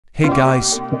Hey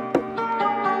guys!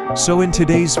 So in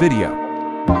today's video,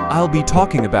 I'll be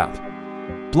talking about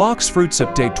Blox Fruits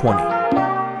Update 20.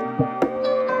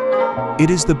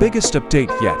 It is the biggest update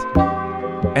yet,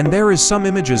 and there is some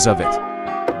images of it.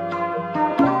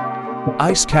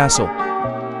 Ice Castle,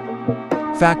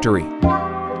 Factory,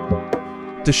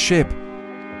 the ship,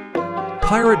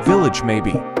 Pirate Village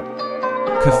maybe,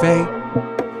 Cafe,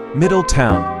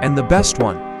 Middletown, and the best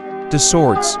one, the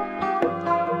swords.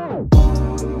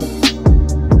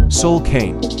 Soul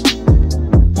Cane.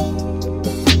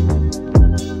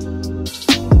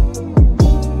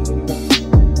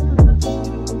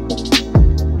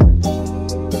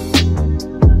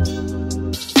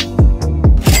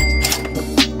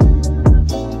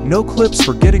 No clips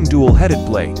for getting dual-headed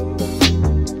blade.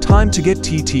 Time to get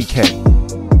TTK.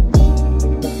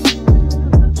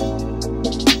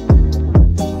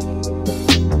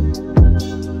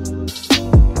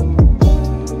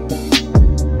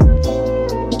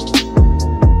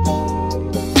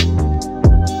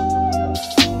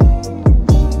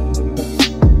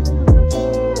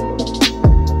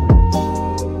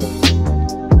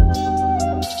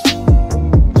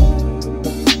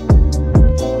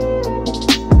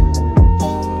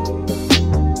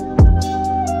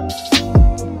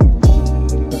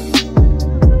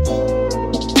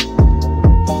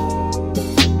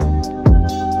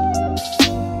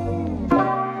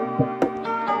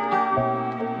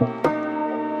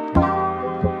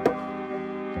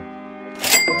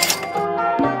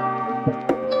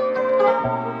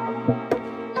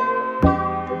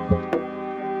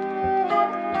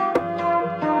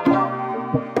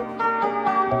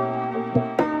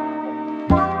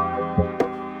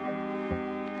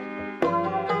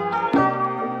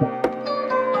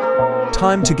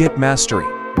 Time to get mastery.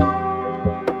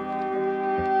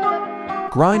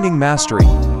 Grinding mastery.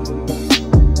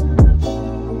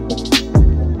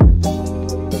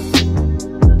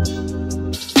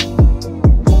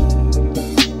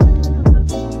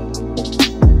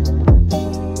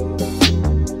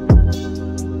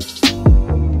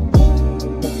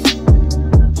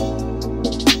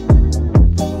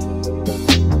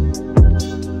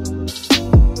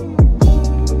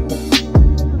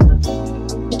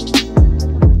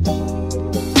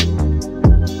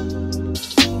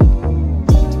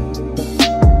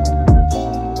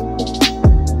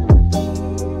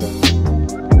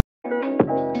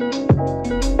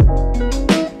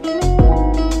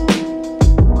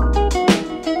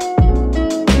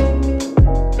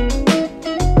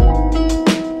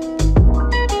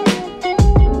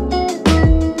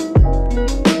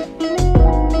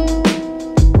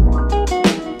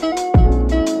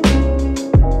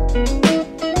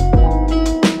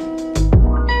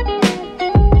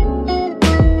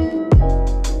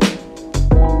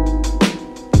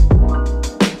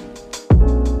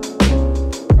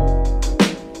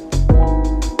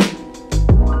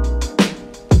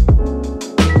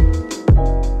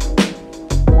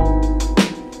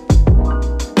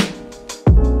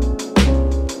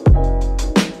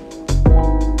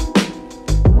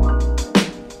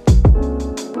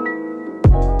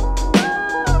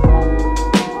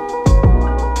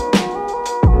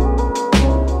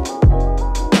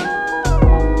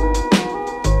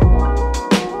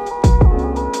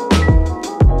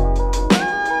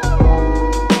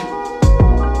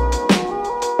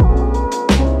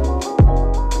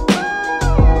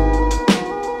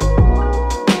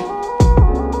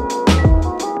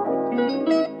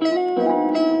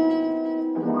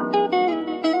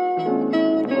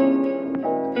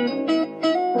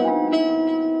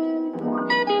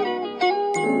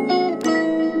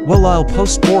 Well, I'll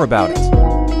post more about it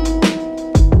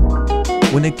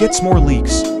when it gets more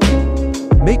leaks.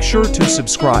 Make sure to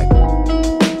subscribe.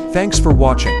 Thanks for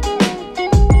watching.